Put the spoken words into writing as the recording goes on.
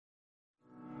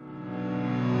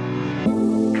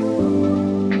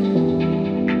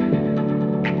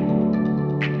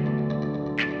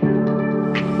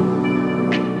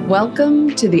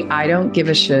Welcome to the I Don't Give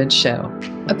a Should show,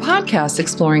 a podcast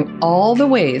exploring all the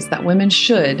ways that women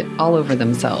should all over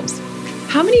themselves.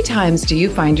 How many times do you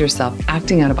find yourself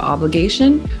acting out of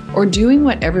obligation or doing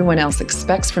what everyone else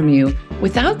expects from you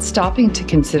without stopping to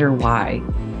consider why?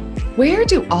 Where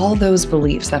do all those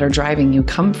beliefs that are driving you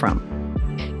come from?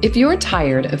 If you're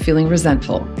tired of feeling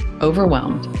resentful,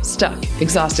 overwhelmed, stuck,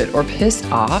 exhausted, or pissed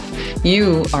off,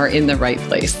 you are in the right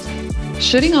place.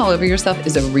 Shoulding all over yourself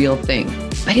is a real thing,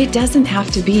 but it doesn't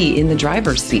have to be in the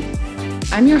driver's seat.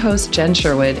 I'm your host, Jen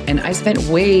Sherwood, and I spent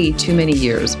way too many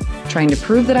years trying to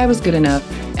prove that I was good enough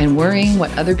and worrying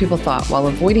what other people thought while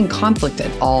avoiding conflict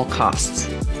at all costs.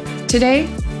 Today,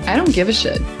 I don't give a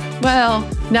shit. Well,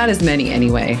 not as many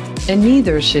anyway, and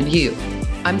neither should you.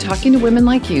 I'm talking to women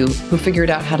like you who figured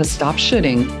out how to stop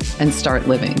shoulding and start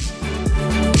living.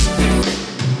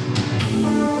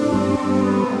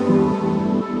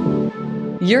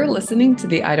 You're listening to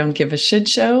the I Don't Give a Shit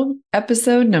show,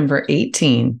 episode number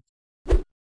 18.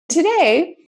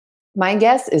 Today, my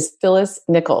guest is Phyllis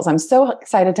Nichols. I'm so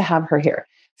excited to have her here.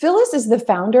 Phyllis is the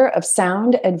founder of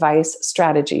Sound Advice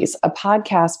Strategies, a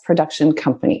podcast production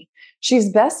company.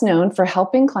 She's best known for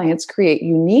helping clients create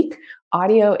unique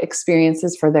audio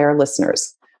experiences for their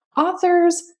listeners.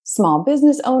 Authors, small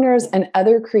business owners, and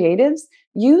other creatives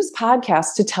use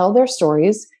podcasts to tell their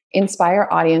stories, inspire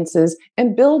audiences,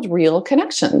 and build real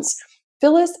connections.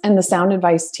 Phyllis and the Sound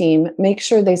Advice team make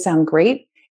sure they sound great,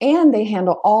 and they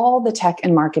handle all the tech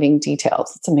and marketing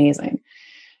details. It's amazing.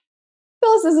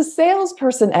 Phyllis is a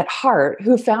salesperson at heart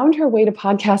who found her way to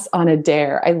podcasts on a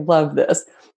dare. I love this.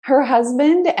 Her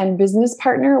husband and business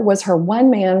partner was her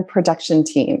one-man production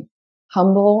team.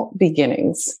 Humble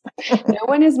beginnings. No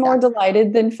one is more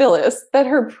delighted than Phyllis that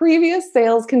her previous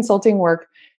sales consulting work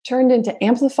turned into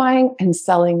amplifying and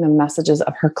selling the messages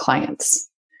of her clients.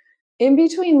 In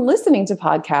between listening to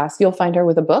podcasts, you'll find her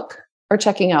with a book or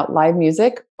checking out live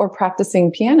music or practicing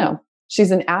piano.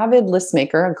 She's an avid list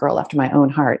maker, a girl after my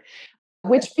own heart,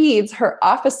 which feeds her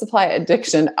office supply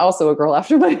addiction, also a girl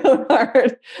after my own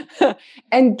heart,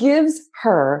 and gives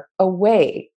her a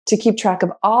way to keep track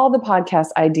of all the podcast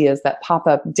ideas that pop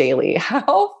up daily.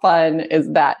 How fun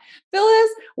is that? Phyllis,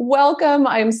 welcome.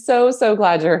 I'm so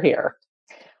glad you're here.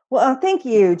 Well, thank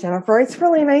you, Jennifer. It's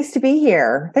really nice to be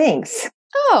here. Thanks.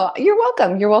 Oh, you're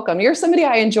welcome. You're welcome. You're somebody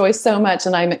I enjoy so much,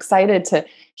 and I'm excited to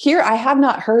hear. I have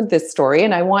not heard this story,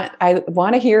 and I want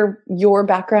to hear your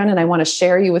background, and I want to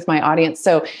share you with my audience.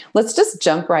 So let's just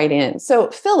jump right in.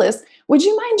 So, Phyllis, would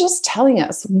you mind just telling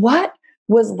us what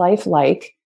was life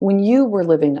like when you were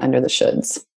living under the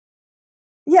shoulds?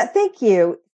 Yeah, thank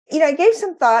you. I gave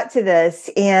some thought to this,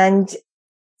 and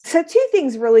so two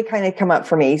things really kind of come up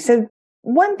for me. So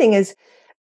one thing is,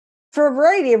 for a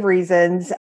variety of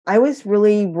reasons, I was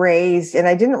really raised, and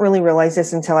I didn't really realize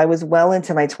this until I was well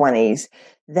into my 20s,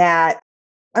 that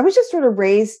I was just sort of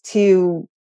raised to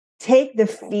take the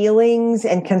feelings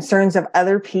and concerns of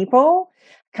other people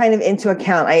kind of into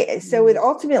account. I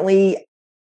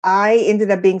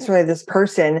ended up being sort of this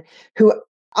person who,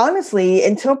 honestly,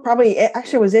 until probably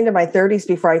actually was into my 30s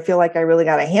before I feel like I really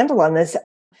got a handle on this,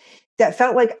 that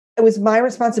felt like it was my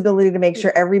responsibility to make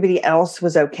sure everybody else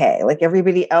was okay, like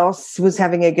everybody else was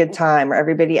having a good time or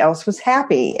everybody else was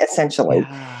happy, essentially.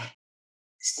 Yeah.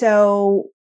 So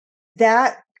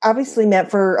that obviously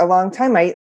meant for a long time,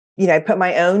 I put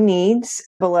my own needs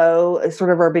below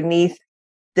sort of or beneath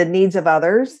the needs of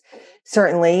others,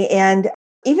 certainly. And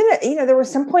even, there were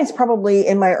some points probably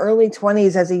in my early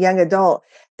 20s as a young adult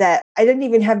that I didn't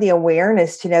even have the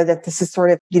awareness to know that this is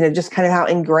sort of, just kind of how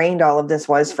ingrained all of this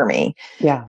was for me.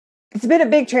 Yeah. It's been a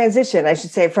big transition, I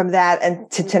should say, from that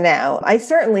and to now. I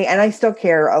still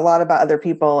care a lot about other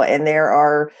people. And there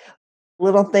are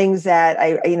little things that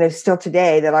I, still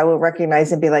today that I will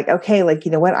recognize and be like, okay, like, you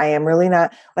know what? I am really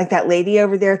not like that lady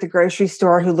over there at the grocery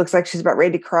store who looks like she's about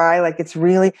ready to cry. Like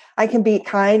I can be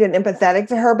kind and empathetic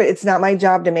to her, but it's not my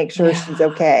job to make sure she's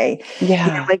okay.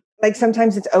 Yeah. Like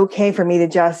sometimes it's okay for me to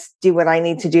just do what I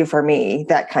need to do for me,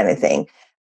 that kind of thing.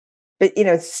 But,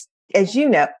 as you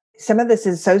know, some of this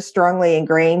is so strongly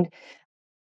ingrained.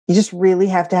 You just really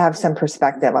have to have some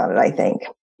perspective on it, I think.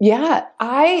 Yeah,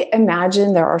 I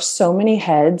imagine there are so many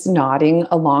heads nodding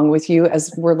along with you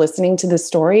as we're listening to this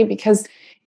story, because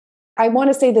I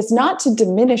want to say this not to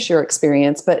diminish your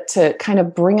experience, but to kind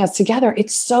of bring us together.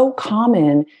 It's so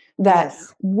common that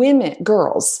women,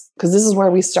 girls, because this is where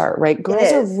we start, right?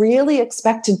 Girls are really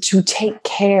expected to take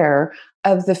care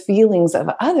of the feelings of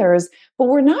others, but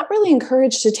we're not really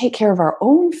encouraged to take care of our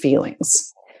own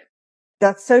feelings.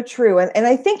 That's so true. And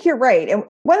I think you're right. And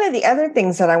one of the other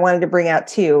things that I wanted to bring out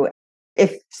too,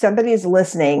 if somebody is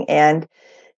listening and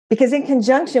Because in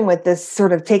conjunction with this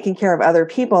sort of taking care of other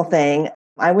people thing,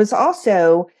 I was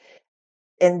also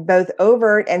in both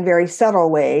overt and very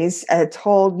subtle ways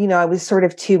told, I was sort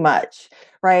of too much,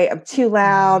 right? I'm too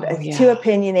loud, Oh, too yeah.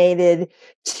 opinionated,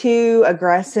 too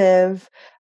aggressive.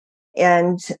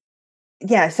 And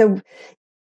yeah, so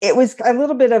it was a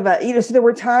little bit of so there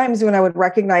were times when I would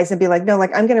recognize and be like, no,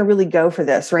 like I'm going to really go for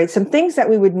this, right? Some things that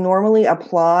we would normally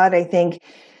applaud, I think,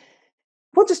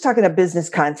 we'll just talk in a business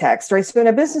context, right? So in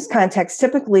a business context,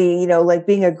 typically, like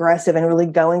being aggressive and really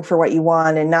going for what you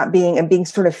want and not being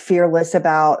sort of fearless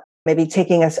about maybe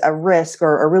taking a risk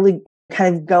or really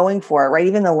kind of going for it, right?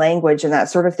 Even the language and that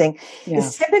sort of thing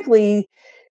is typically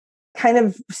kind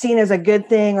of seen as a good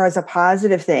thing or as a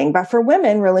positive thing. But for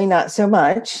women, really not so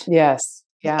much. Yes.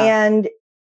 Yeah. And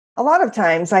a lot of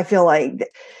times I feel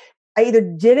like I either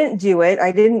didn't do it,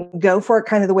 I didn't go for it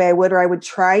kind of the way I would, or I would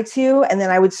try to, and then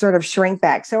I would sort of shrink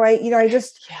back. So I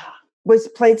just was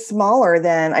played smaller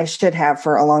than I should have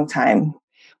for a long time.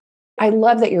 I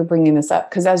love that you're bringing this up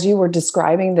because as you were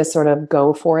describing this sort of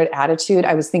go for it attitude,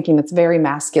 I was thinking it's very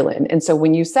masculine. And so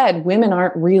when you said women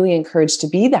aren't really encouraged to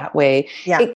be that way,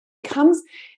 it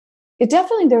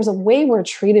definitely, there's a way we're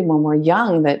treated when we're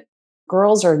young that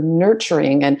girls are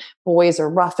nurturing and boys are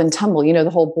rough and tumble, the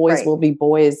whole boys will be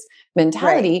boys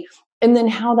mentality. And then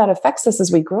how that affects us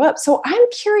as we grow up. So I'm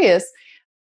curious,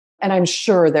 and I'm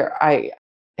sure I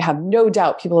have no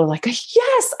doubt people are like,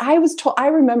 yes, I was told. I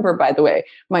remember, by the way,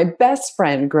 my best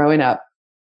friend growing up,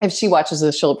 if she watches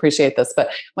this, she'll appreciate this. But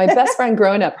my best friend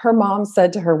growing up, her mom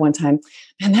said to her one time,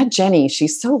 man, that Jenny,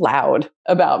 she's so loud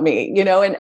about me,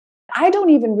 and I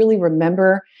don't even really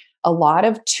remember a lot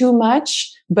of too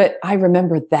much, but I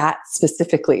remember that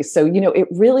specifically. So, it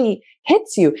really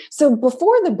hits you. So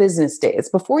before the business days,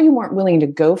 before you weren't willing to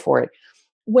go for it,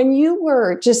 when you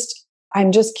were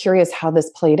I'm just curious how this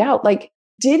played out. Like,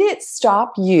 did it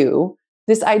stop you,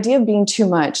 this idea of being too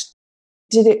much?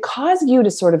 Did it cause you to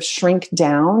sort of shrink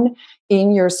down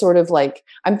in your sort of like,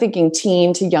 I'm thinking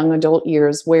teen to young adult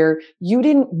years where you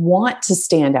didn't want to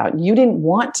stand out, you didn't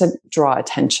want to draw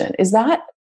attention? Is that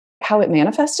how it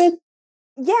manifested?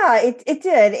 Yeah, it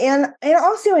did. And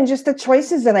also in just the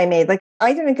choices that I made. Like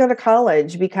I didn't go to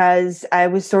college because I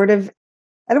was sort of,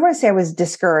 I don't want to say I was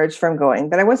discouraged from going,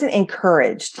 but I wasn't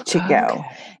encouraged to go.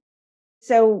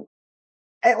 So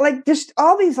like just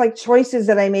all these like choices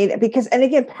that I made because, and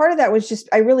again, part of that was just,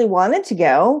 I really wanted to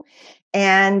go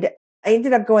and I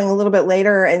ended up going a little bit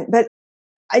later but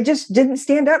I just didn't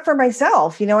stand up for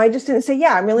myself. I just didn't say,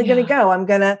 yeah, I'm really going to go. I'm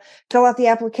going to fill out the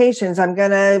applications. we're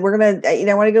going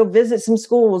to, I want to go visit some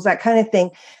schools, that kind of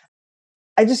thing.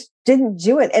 I just didn't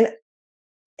do it.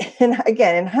 And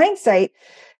again, in hindsight,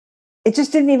 it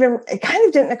kind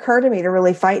of didn't occur to me to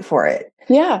really fight for it.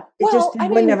 Yeah. It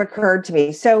wouldn't have occurred to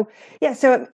me. So yeah,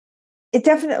 so it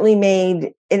definitely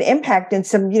made an impact in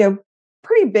some,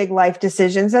 pretty big life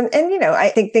decisions. And I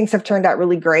think things have turned out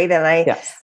really great. And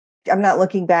I'm not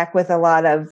looking back with a lot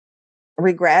of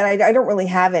regret. I don't really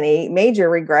have any major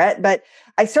regret, but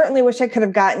I certainly wish I could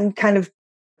have gotten kind of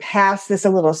past this a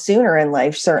little sooner in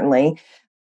life, certainly.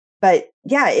 But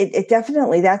yeah, it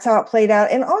definitely, that's how it played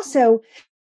out. And also,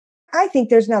 I think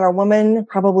there's not a woman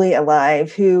probably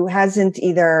alive who hasn't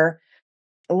either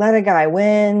let a guy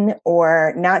win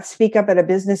or not speak up at a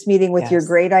business meeting with your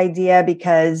great idea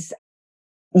because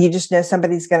you just know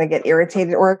somebody's going to get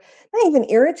irritated, or not even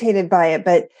irritated by it,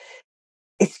 but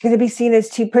it's going to be seen as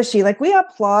too pushy. Like we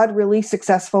applaud really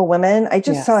successful women. I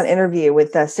just saw an interview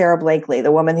with Sarah Blakely,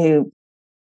 the woman who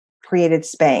created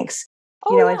Spanx.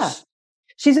 And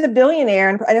she's a billionaire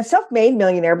and a self-made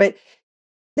millionaire, but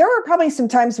there were probably some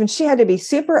times when she had to be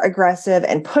super aggressive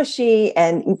and pushy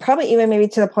and probably even maybe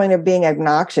to the point of being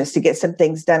obnoxious to get some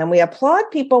things done. And we applaud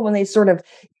people when they sort of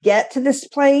get to this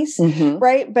place,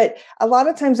 right? But a lot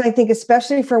of times I think,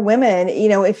 especially for women,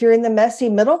 if you're in the messy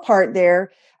middle part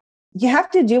there, you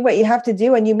have to do what you have to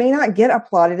do and you may not get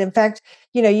applauded. In fact,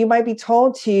 you might be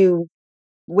told to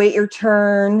wait your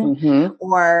turn.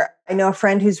 Or I know a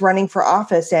friend who's running for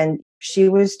office and she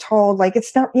was told like,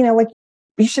 it's not, like,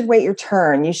 you should wait your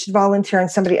turn. You should volunteer on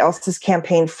somebody else's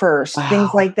campaign first,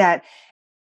 things like that.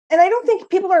 And I don't think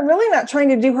people are really not trying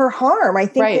to do her harm. I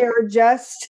think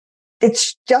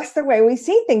it's just the way we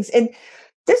see things. And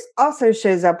this also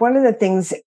shows up. One of the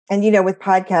things, and, with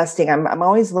podcasting, I'm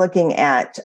always looking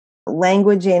at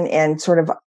languaging and sort of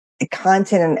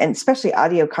content and especially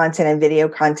audio content and video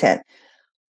content.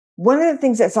 One of the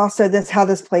things that's also how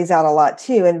this plays out a lot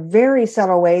too, in very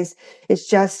subtle ways, is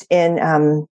just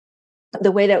in, the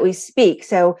way that we speak.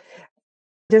 So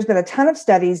there's been a ton of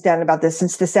studies done about this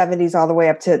since the 70s all the way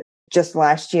up to just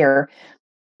last year.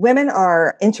 Women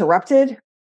are interrupted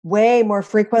way more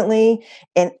frequently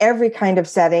in every kind of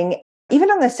setting, even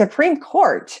on the Supreme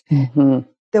Court. Mm-hmm.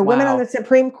 The women on the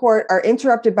Supreme Court are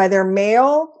interrupted by their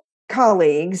male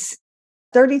colleagues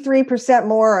 33%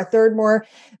 more, a third more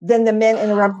than the men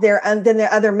interrupt than the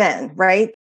other men,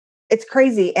 right? It's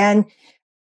crazy. And,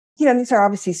 these are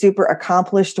obviously super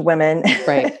accomplished women,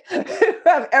 right? who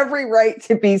have every right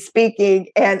to be speaking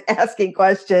and asking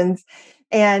questions.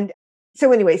 And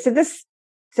so anyway,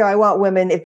 so I want women,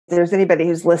 if there's anybody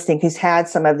who's listening, who's had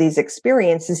some of these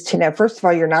experiences, to know, first of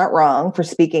all, you're not wrong for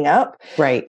speaking up.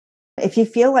 Right. If you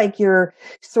feel like you're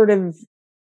sort of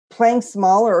playing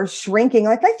smaller or shrinking,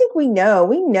 like I think we know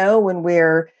when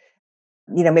we're,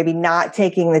 maybe not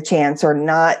taking the chance or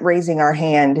not raising our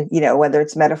hand, whether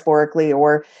it's metaphorically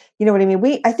or, you know what I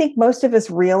mean? I think most of us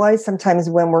realize sometimes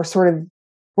when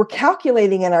we're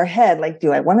calculating in our head, like,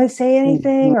 do I want to say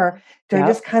anything, or do I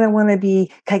just kind of want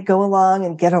to go along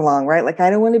and get along, right? Like, I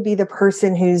don't want to be the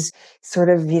person who's sort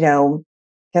of, going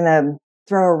to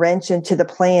throw a wrench into the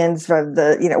plans of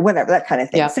the, whatever, that kind of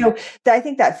thing. Yep. So I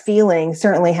think that feeling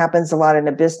certainly happens a lot in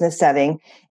a business setting,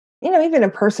 even in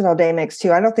personal dynamics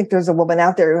too. I don't think there's a woman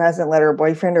out there who hasn't let her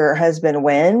boyfriend or her husband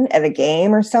win at a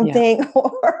game or something.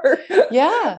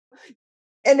 Yeah.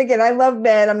 And again, I love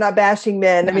men. I'm not bashing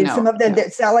men. I mean, some of them,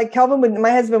 it's not like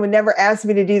my husband would never ask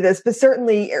me to do this, but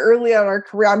certainly early on in our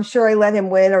career, I'm sure I let him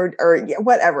win or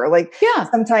whatever. Like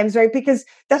sometimes, right? Because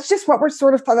that's just what we're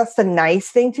sort of thought. That's the nice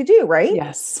thing to do, right?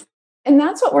 Yes. And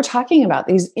that's what we're talking about,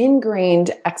 these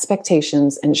ingrained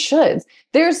expectations and shoulds.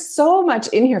 There's so much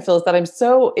in here, Phyllis, that I'm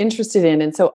so interested in.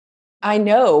 And so I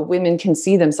know women can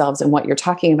see themselves in what you're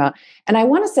talking about. And I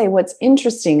want to say what's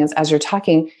interesting is, as you're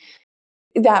talking,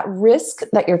 that risk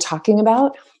that you're talking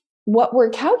about, what we're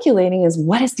calculating is,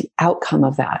 what is the outcome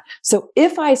of that? So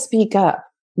if I speak up,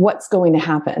 what's going to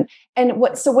happen? And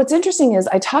what's interesting is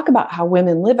I talk about how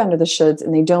women live under the shoulds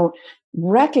and they don't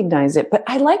recognize it. But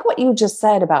I like what you just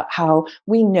said about how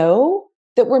we know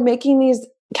that we're making these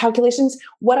calculations.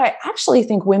 What I actually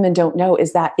think women don't know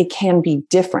is that it can be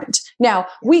different. Now,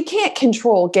 we can't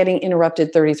control getting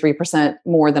interrupted 33%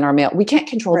 more than our male. We can't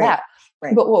control that.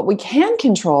 Right. But what we can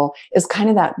control is kind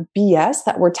of that BS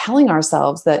that we're telling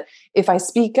ourselves, that if I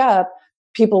speak up,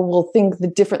 people will think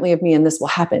differently of me and this will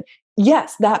happen.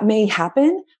 Yes, that may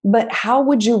happen, but how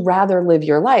would you rather live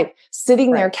your life?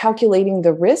 Sitting there calculating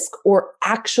the risk or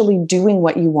actually doing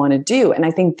what you want to do? And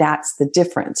I think that's the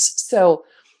difference. So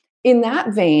in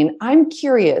that vein, I'm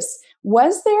curious,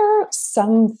 was there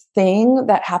something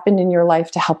that happened in your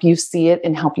life to help you see it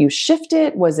and help you shift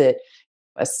it? Was it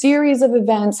a series of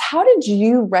events? How did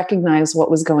you recognize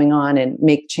what was going on and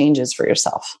make changes for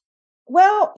yourself?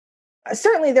 Well,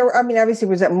 certainly obviously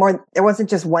there wasn't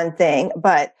just one thing,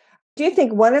 but do you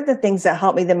think one of the things that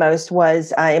helped me the most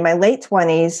was in my late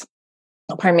 20s,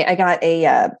 I got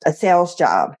a sales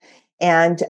job,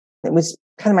 and it was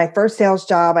kind of my first sales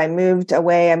job. I moved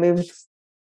away. I moved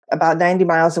about 90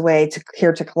 miles away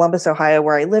to Columbus, Ohio,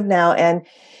 where I live now. And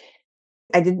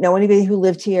I didn't know anybody who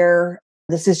lived here.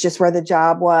 This is just where the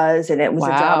job was. And it was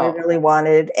a job I really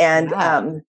wanted.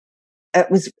 And it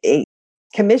was a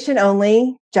commission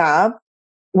only job,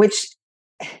 which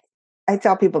I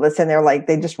tell people this and they're like,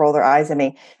 they just roll their eyes at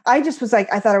me. I just was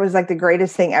like, I thought it was like the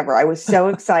greatest thing ever. I was so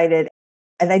excited.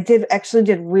 And I did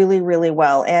really, really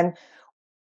well. And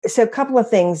so a couple of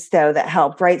things though that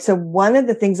helped, right? So one of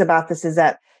the things about this is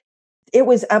that it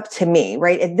was up to me,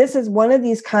 right? And this is one of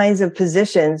these kinds of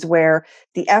positions where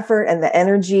the effort and the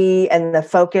energy and the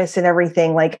focus and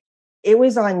everything, like it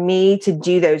was on me to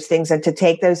do those things and to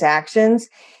take those actions.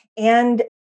 And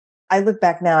I look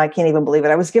back now, I can't even believe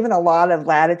it. I was given a lot of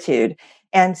latitude.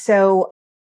 And so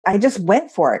I just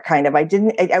went for it kind of.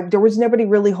 There was nobody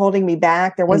really holding me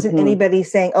back. There wasn't anybody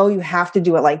saying, oh, you have to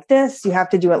do it like this. You have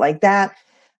to do it like that.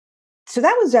 So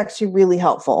that was actually really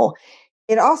helpful.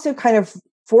 It also kind of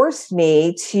forced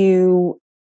me to,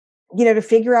 to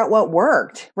figure out what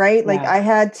worked, right? Like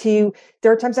there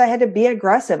were times I had to be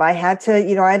aggressive.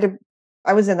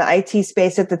 I was in the IT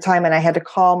space at the time, and I had to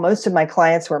call. Most of my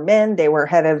clients were men. They were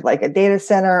head of like a data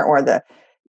center or the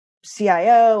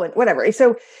CIO and whatever.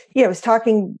 So, I was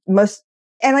talking and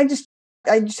I just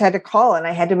had to call, and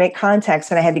I had to make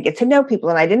contacts, and I had to get to know people.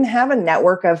 And I didn't have a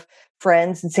network of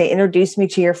friends and say, introduce me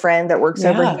to your friend that works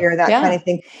over here, that kind of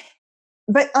thing.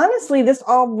 But honestly, this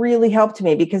all really helped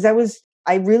me because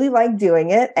I really liked doing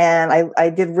it, and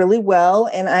I did really well.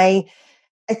 And I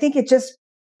think it just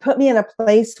put me in a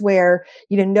place where,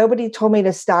 nobody told me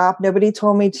to stop. Nobody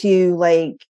told me to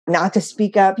like not to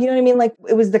speak up. You know what I mean? Like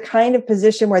it was the kind of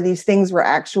position where these things were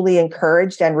actually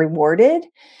encouraged and rewarded.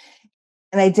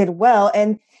 And I did well.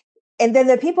 And then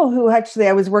the people who actually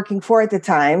I was working for at the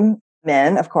time,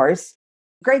 men, of course,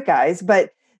 great guys,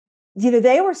 but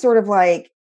they were sort of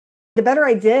like, the better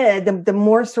I did, the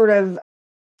more sort of,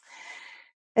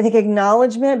 I think,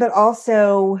 acknowledgement, but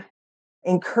also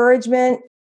encouragement.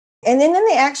 And then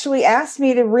they actually asked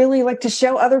me to really like to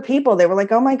show other people. They were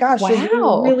like, oh my gosh, you're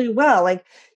doing really well. Like,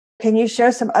 can you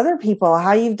show some other people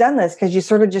how you've done this? Because you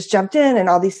sort of just jumped in and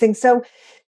all these things. So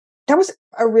that was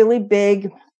a really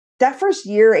big, that first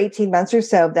year, 18 months or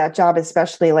so of that job,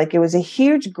 especially, like it was a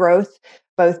huge growth,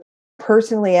 both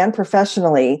personally and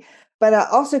professionally. But I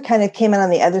also kind of came in on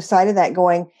the other side of that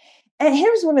going, and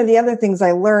here's one of the other things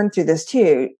I learned through this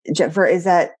too, Jennifer, is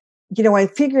that, I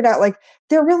figured out like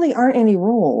there really aren't any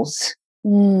rules,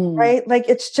 right? Like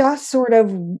it's just sort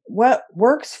of what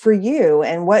works for you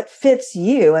and what fits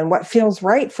you and what feels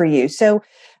right for you. So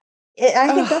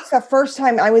I think that's the first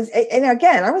time I was, and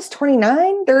again, I was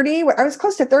 29, 30, I was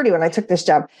close to 30 when I took this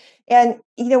job. And,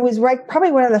 it was like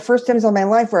probably one of the first times in my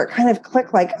life where it kind of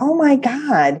clicked like, oh my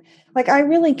God, like I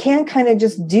really can kind of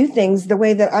just do things the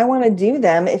way that I want to do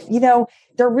them. If,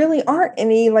 there really aren't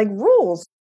any like rules.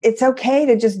 It's okay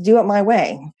to just do it my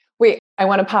way. Wait, I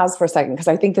want to pause for a second because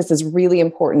I think this is really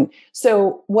important.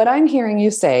 So what I'm hearing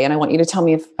you say, and I want you to tell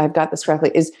me if I've got this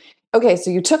correctly, is, okay, so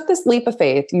you took this leap of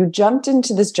faith, you jumped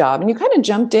into this job and you kind of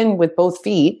jumped in with both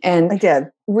feet and I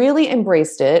did. Really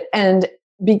embraced it. And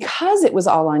because it was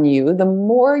all on you, the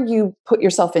more you put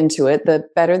yourself into it, the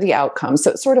better the outcome. So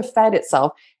it sort of fed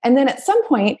itself. And then at some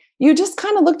point, you just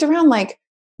kind of looked around like,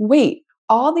 wait,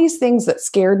 all these things that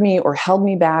scared me or held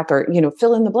me back or,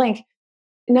 fill in the blank,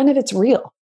 none of it's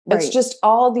real. Right. It's just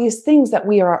all these things that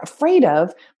we are afraid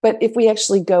of. But if we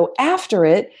actually go after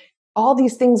it, all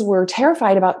these things we're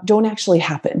terrified about don't actually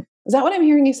happen. Is that what I'm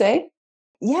hearing you say?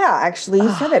 Yeah, actually,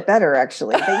 you said it better,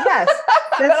 actually. But yes.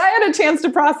 But I had a chance to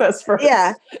process first.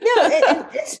 Yeah. No,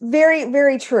 it's very,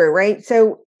 very true, right?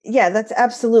 So yeah, that's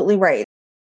absolutely right.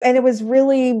 And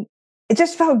it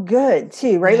just felt good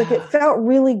too, right? Yeah. Like it felt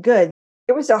really good.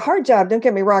 It was a hard job. Don't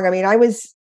get me wrong. I mean, I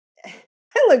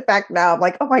look back now, I'm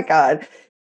like, oh my God,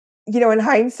 in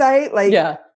hindsight,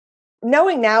 like,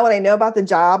 knowing now what I know about the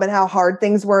job and how hard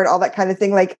things were and all that kind of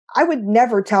thing, like I would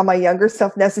never tell my younger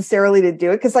self necessarily to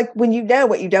do it. Cause like when you know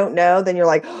what you don't know, then you're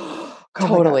like, oh,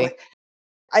 totally. Like,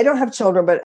 I don't have children,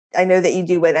 but I know that you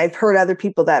do. And I've heard other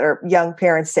people that are young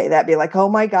parents say that, be like, oh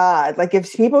my God, like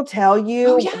if people tell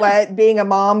you what being a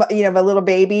mom, of a little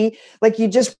baby, like you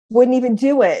just wouldn't even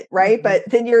do it. Right.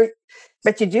 Mm-hmm.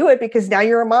 But you do it because now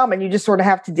you're a mom and you just sort of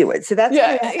have to do it. So that's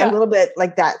a little bit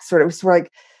like that sort of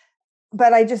like,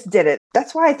 but I just did it.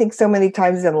 That's why I think so many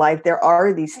times in life, there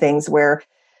are these things where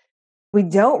we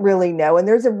don't really know. And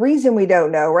there's a reason we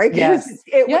don't know, right? Yes.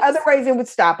 Otherwise it would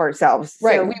stop ourselves.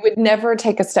 Right. So, we would never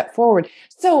take a step forward.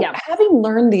 So having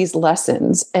learned these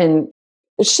lessons and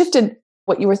shifted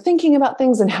what you were thinking about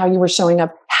things and how you were showing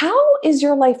up, how is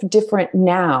your life different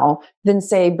now than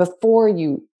say before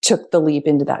you took the leap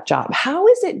into that job? How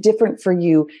is it different for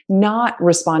you not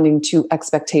responding to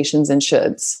expectations and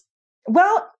shoulds?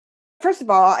 Well, first of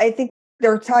all, I think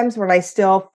there are times when I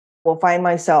still will find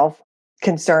myself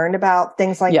concerned about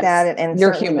things like that. And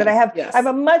you're human. But I have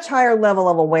a much higher level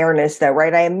of awareness though,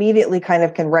 right? I immediately kind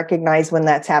of can recognize when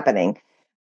that's happening.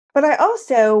 But I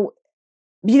also,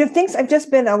 things I've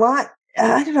just been a lot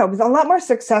more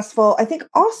successful. I think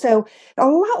also a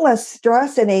lot less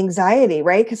stress and anxiety,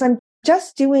 right? Because I'm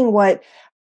just doing what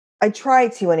I try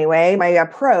to anyway. My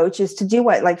approach is to do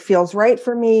what like feels right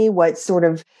for me, what's sort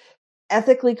of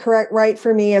ethically correct, right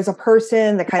for me as a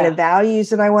person, the kind of values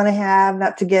that I want to have,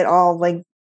 not to get all like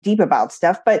deep about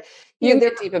stuff, but you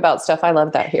get deep about stuff. I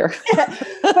love that here. But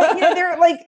they're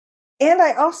like, and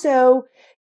I also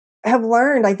have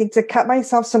learned, I think, to cut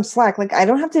myself some slack. Like I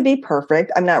don't have to be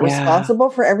perfect. I'm not responsible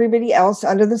for everybody else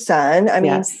under the sun. I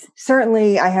mean,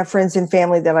 certainly I have friends and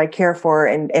family that I care for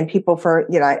and people for,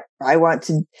 I want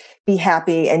to be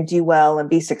happy and do well and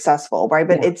be successful. Right.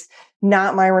 But it's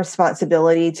not my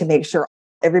responsibility to make sure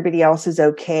everybody else is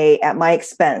okay at my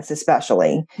expense,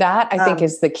 especially. That I think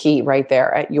is the key right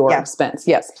there, at your expense.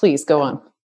 Yes, please go on.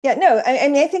 Yeah, no, I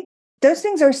mean, I think those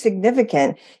things are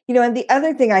significant, and the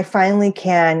other thing I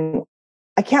can't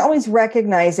always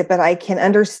recognize it, but I can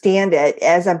understand it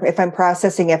if I'm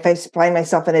processing, if I find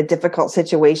myself in a difficult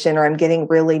situation or I'm getting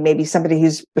maybe somebody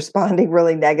who's responding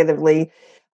really negatively.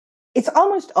 It's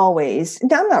almost always,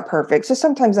 I'm not perfect. So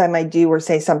sometimes I might do or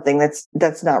say something that's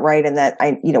not right. And that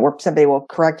where somebody will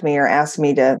correct me or ask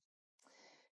me to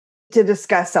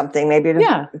discuss something, maybe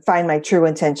to find my true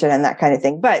intention and that kind of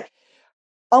thing. But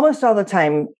almost all the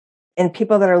time, and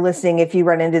people that are listening, if you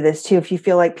run into this too, if you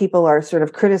feel like people are sort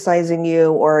of criticizing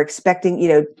you or expecting,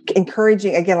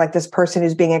 encouraging, again, like this person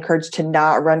who's being encouraged to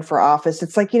not run for office,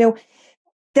 it's like,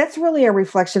 that's really a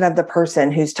reflection of the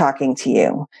person who's talking to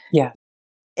you. Yeah.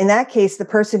 In that case, the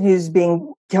person who's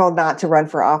being told not to run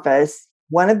for office,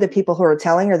 one of the people who are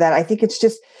telling her that, I think it's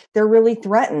just, they're really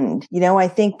threatened. I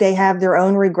think they have their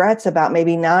own regrets about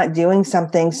maybe not doing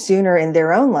something sooner in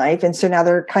their own life. And so now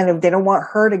they don't want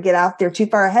her to get out there too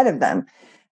far ahead of them.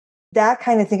 That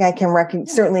kind of thing I can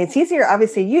recognize. Certainly it's easier.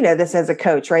 Obviously, this as a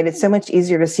coach, right? It's so much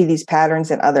easier to see these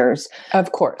patterns in others.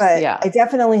 Of course. But yeah. I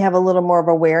definitely have a little more of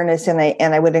awareness, and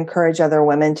I would encourage other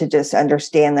women to just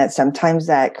understand that sometimes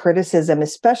that criticism,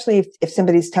 especially if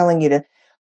somebody's telling you to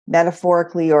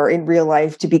metaphorically or in real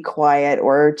life to be quiet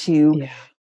or to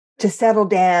settle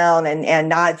down and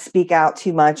not speak out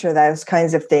too much or those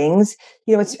kinds of things,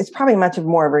 it's probably much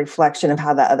more of a reflection of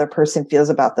how the other person feels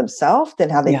about themselves than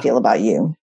how they feel about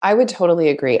you. I would totally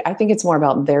agree. I think it's more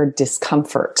about their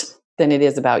discomfort than it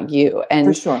is about you. And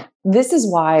for sure, this is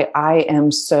why I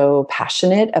am so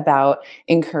passionate about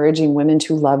encouraging women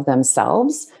to love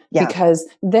themselves. Yeah. Because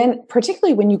then,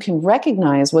 particularly when you can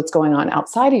recognize what's going on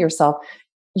outside of yourself,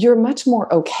 you're much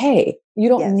more okay. You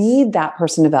don't need that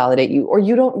person to validate you, or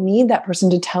you don't need that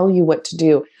person to tell you what to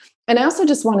do. And I also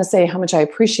just want to say how much I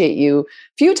appreciate you. A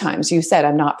few times you said,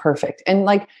 I'm not perfect. And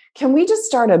can we just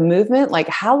start a movement?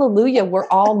 Hallelujah, we're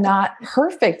all not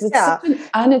perfect. It's such an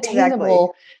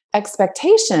unattainable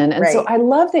expectation. And so I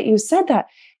love that you said that.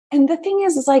 And the thing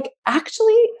is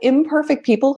actually imperfect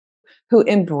people who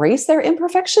embrace their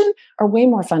imperfection are way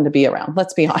more fun to be around.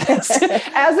 Let's be honest.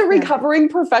 As a recovering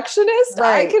perfectionist,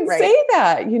 I can say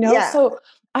that, So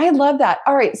I love that.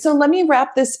 All right. So let me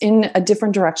wrap this in a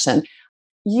different direction.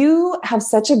 You have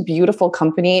such a beautiful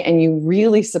company and you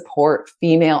really support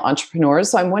female entrepreneurs.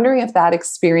 So I'm wondering if that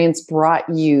experience brought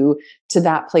you to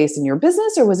that place in your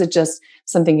business, or was it just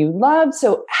something you loved?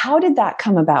 So how did that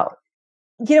come about?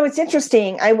 It's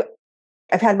interesting. I've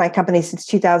had my company since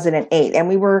 2008, and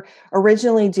we were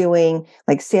originally doing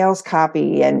sales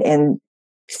copy and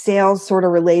sales sort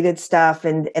of related stuff.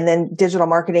 And then digital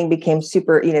marketing became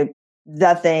super,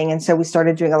 the thing. And so we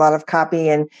started doing a lot of copy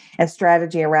and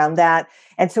strategy around that.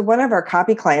 And so one of our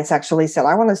copy clients actually said,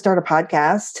 I want to start a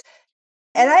podcast.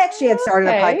 And I actually had started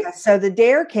a podcast. So the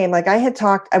dare came, I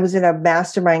was in a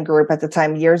mastermind group at the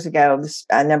time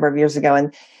a number of years ago.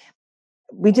 And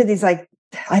we did these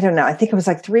I don't know, I think it was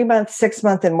 3 months, 6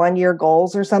 month and 1 year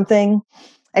goals or something.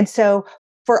 And so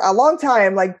for a long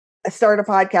time, start a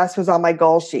podcast was on my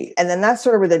goal sheet. And then that's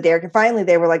sort of where the dare, finally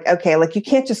they were okay, you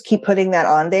can't just keep putting that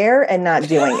on there and not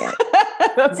doing it.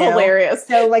 That's hilarious.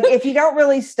 So if you don't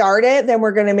really start it, then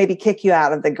we're going to maybe kick you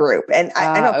out of the group. And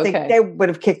I don't think they would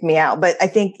have kicked me out. But I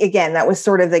think, again, that was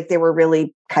sort of they were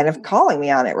really kind of calling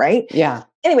me on it. Right. Yeah.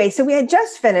 Anyway, so we had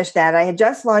just finished that. I had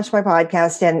just launched my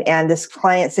podcast and this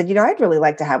client said, I'd really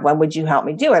like to have one. Would you help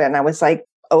me do it? And I was like,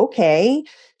 okay,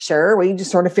 sure. We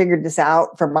just sort of figured this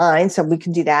out for mine. So we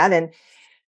can do that.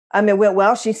 And it went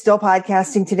well. She's still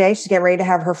podcasting today. She's getting ready to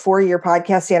have her 4-year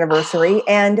podcast anniversary.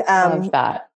 And love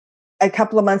that. A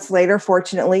couple of months later,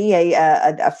 fortunately,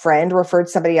 a friend referred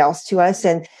somebody else to us.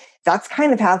 And that's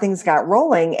kind of how things got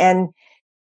rolling, and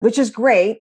which is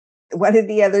great. One of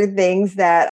the other things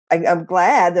that I'm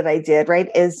glad that I did,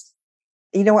 right, is,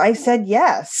 I said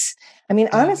yes. I mean,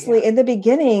 honestly, in the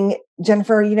beginning,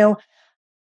 Jennifer,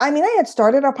 I had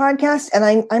started a podcast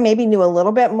and I maybe knew a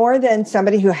little bit more than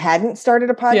somebody who hadn't started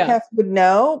a podcast would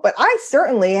know, but I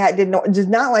certainly did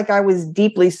not I was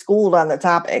deeply schooled on the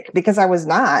topic, because I was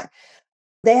not.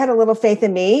 They had a little faith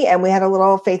in me and we had a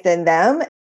little faith in them,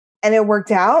 and it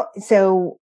worked out.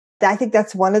 So I think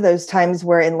that's one of those times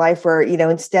where in life where,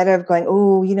 instead of going,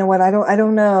 oh, you know what, I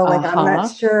don't know. I'm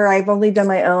not sure. I've only done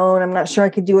my own. I'm not sure I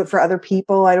could do it for other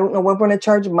people. I don't know what I'm going to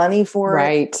charge money for.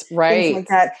 Right. Things like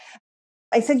that.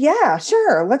 I said, yeah,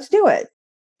 sure. Let's do it.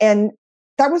 And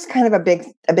that was kind of a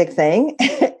big thing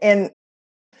and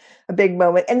a big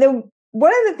moment. And then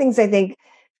one of the things I think,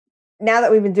 now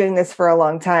that we've been doing this for a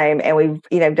long time and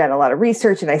we've, done a lot of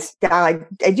research, and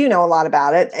I do know a lot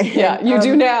about it. Yeah, you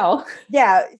do now.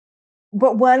 Yeah.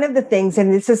 But one of the things,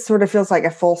 and this is sort of feels like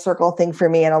a full circle thing for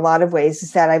me in a lot of ways,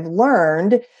 is that I've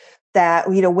learned that,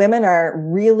 women are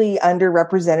really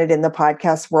underrepresented in the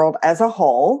podcast world as a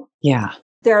whole. Yeah.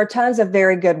 There are tons of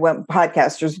very good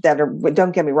podcasters that are,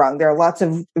 don't get me wrong, there are lots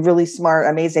of really smart,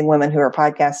 amazing women who are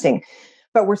podcasting,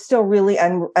 but we're still really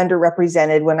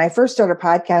underrepresented. When I first started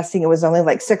podcasting, it was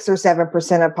only 6 or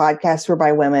 7% of podcasts were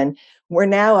by women. We're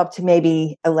now up to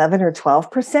maybe 11 or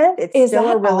 12%. Is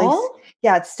still that all?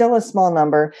 Yeah, it's still a small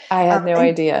number. I had no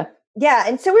idea. Yeah.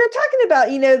 And so we were talking about,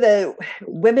 the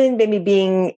women maybe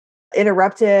being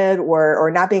interrupted or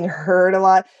not being heard a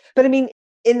lot. But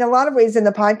in a lot of ways in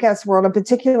the podcast world in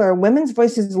particular, women's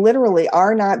voices literally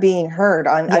are not being heard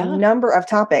on a number of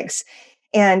topics.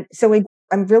 And so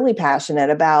I'm really passionate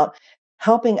about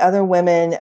helping other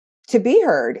women to be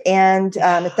heard. And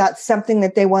if that's something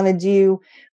that they want to do,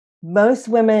 most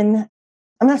women,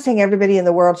 I'm not saying everybody in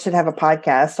the world should have a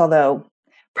podcast, although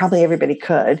probably everybody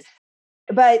could.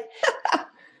 But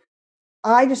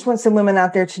I just want some women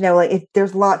out there to know, like, if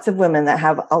there's lots of women that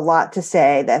have a lot to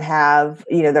say, that have,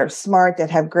 they're smart, that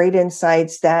have great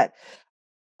insights, that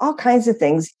all kinds of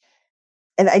things.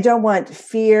 And I don't want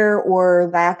fear or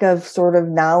lack of sort of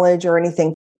knowledge or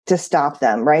anything to stop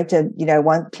them, right? To,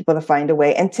 want people to find a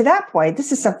way. And to that point,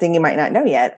 this is something you might not know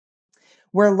yet.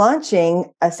 We're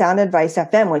launching a Sound Advice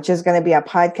FM, which is going to be a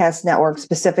podcast network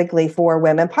specifically for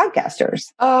women podcasters.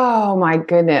 Oh my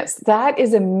goodness. That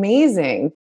is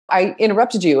amazing. I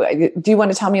interrupted you. Do you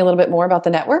want to tell me a little bit more about the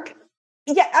network?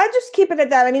 Yeah, I just keep it at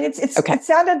that. I mean, it's okay. It's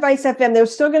Sound Advice FM.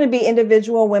 There's still going to be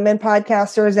individual women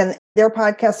podcasters, and their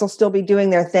podcasts will still be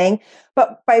doing their thing.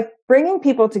 But by bringing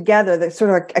people together, that's sort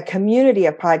of like a community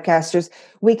of podcasters,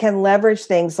 we can leverage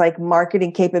things like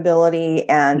marketing capability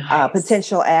and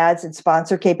potential ads and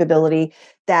sponsor capability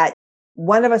that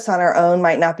one of us on our own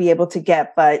might not be able to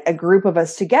get, but a group of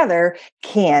us together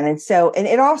can. And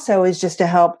it also is just to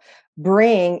help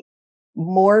bring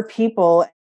more people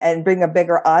and bring a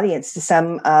bigger audience to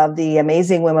some of the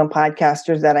amazing women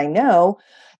podcasters that I know,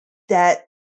 that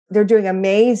they're doing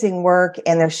amazing work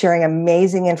and they're sharing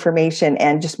amazing information,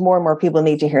 and just more and more people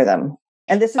need to hear them.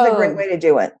 And this is a great way to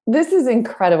do it. This is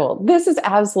incredible. This is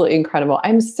absolutely incredible.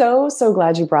 I'm so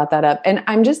glad you brought that up. And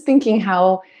I'm just thinking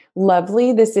how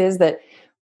lovely this is that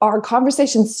our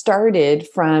conversation started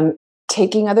from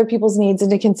taking other people's needs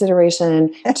into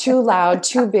consideration, too loud,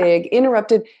 too big,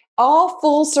 interrupted, all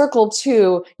full circle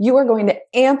to you are going to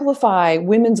amplify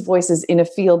women's voices in a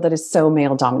field that is so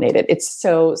male dominated. It's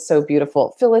so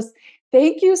beautiful. Phyllis,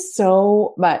 thank you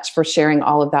so much for sharing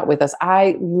all of that with us.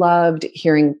 I loved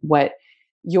hearing what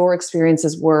your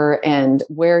experiences were and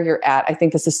where you're at. I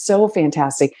think this is so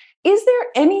fantastic. Is there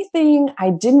anything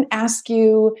I didn't ask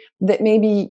you that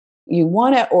maybe you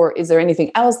want to, or is there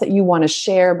anything else that you want to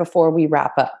share before we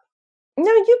wrap up?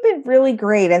 No, you've been really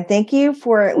great. And thank you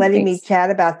for letting me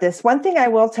chat about this. One thing I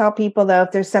will tell people, though,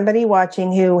 if there's somebody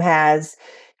watching who has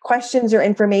questions or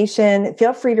information,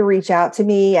 feel free to reach out to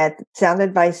me at Sound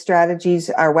Advice Strategies,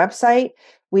 our website.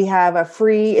 We have a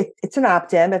free, it's an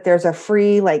opt-in, but there's a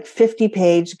free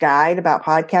 50-page guide about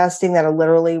podcasting that'll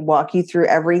literally walk you through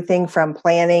everything from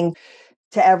planning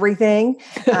to everything.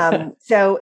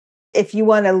 So if you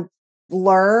want to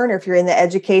learn, or if you're in the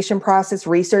education process,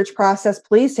 research process,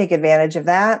 please take advantage of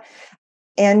that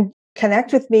and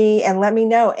connect with me and let me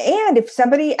know. And if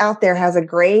somebody out there has a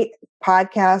great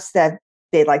podcast that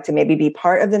they'd like to maybe be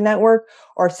part of the network,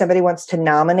 or if somebody wants to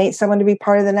nominate someone to be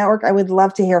part of the network, I would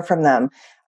love to hear from them.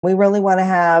 We really want to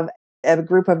have a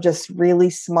group of just really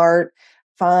smart,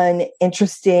 fun,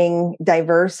 interesting,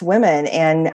 diverse women.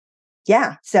 And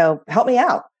so help me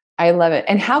out. I love it.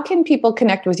 And how can people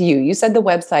connect with you? You said the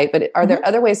website, but are there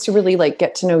other ways to really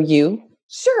get to know you?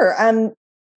 Sure.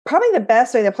 Probably the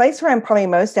best way, the place where I'm probably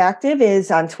most active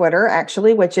is on Twitter,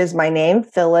 actually, which is my name,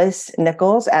 Phyllis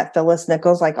Nichols, at Phyllis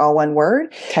Nichols, like all one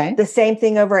word. Okay. The same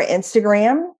thing over at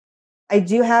Instagram. I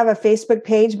do have a Facebook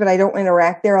page, but I don't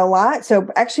interact there a lot. So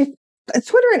actually,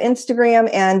 Twitter and Instagram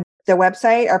and the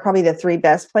website are probably the three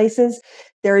best places.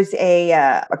 There's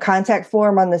a contact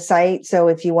form on the site. So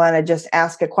if you want to just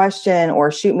ask a question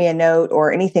or shoot me a note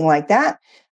or anything like that,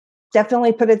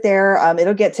 definitely put it there.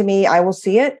 It'll get to me. I will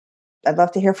see it. I'd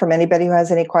love to hear from anybody who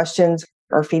has any questions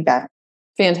or feedback.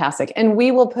 Fantastic. And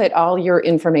we will put all your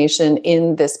information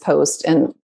in this post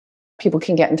and people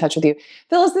can get in touch with you.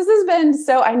 Phyllis, this has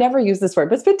been I never use this word,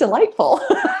 but it's been delightful.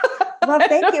 Well,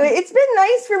 thank you. It's been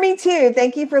nice for me too.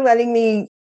 Thank you for letting me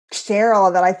share all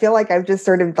of that. I feel like I've just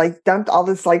sort of dumped all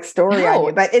this story on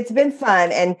you, but it's been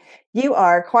fun. And you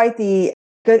are quite the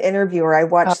good interviewer. I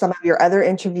watched some of your other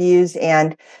interviews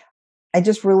and I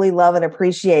just really love and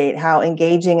appreciate how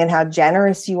engaging and how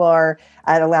generous you are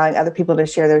at allowing other people to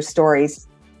share their stories.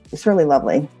 It's really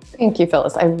lovely. Thank you,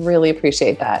 Phyllis. I really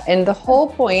appreciate that. And the whole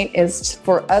point is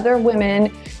for other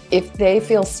women, if they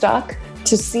feel stuck,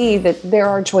 to see that there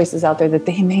are choices out there that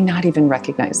they may not even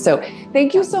recognize. So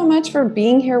thank you so much for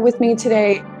being here with me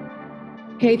today.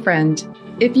 Hey, friend,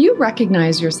 if you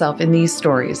recognize yourself in these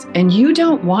stories and you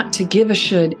don't want to give a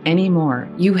should anymore,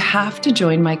 you have to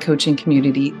join my coaching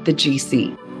community, the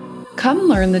GC. Come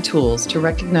learn the tools to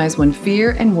recognize when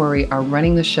fear and worry are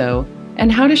running the show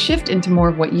and how to shift into more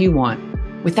of what you want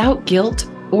without guilt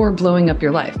or blowing up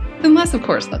your life, unless, of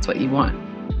course, that's what you want.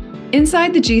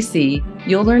 Inside the GC,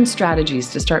 You'll learn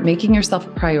strategies to start making yourself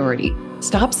a priority.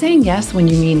 Stop saying yes when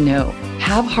you mean no.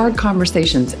 Have hard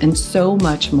conversations and so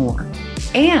much more.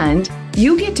 And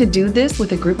you get to do this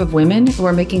with a group of women who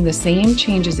are making the same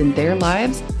changes in their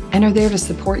lives and are there to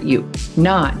support you,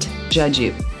 not judge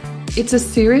you. It's a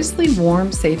seriously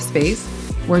warm, safe space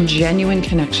where genuine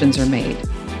connections are made.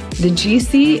 The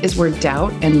GC is where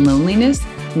doubt and loneliness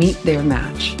meet their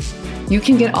match. You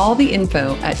can get all the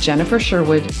info at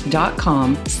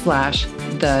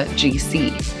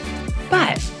jennifersherwood.com/thegc.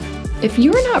 But if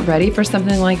you're not ready for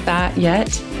something like that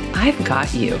yet, I've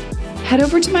got you. Head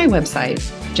over to my website,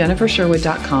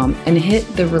 jennifersherwood.com, and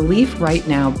hit the Relief Right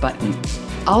Now button.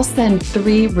 I'll send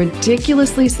 3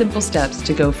 ridiculously simple steps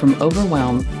to go from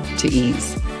overwhelm to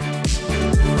ease.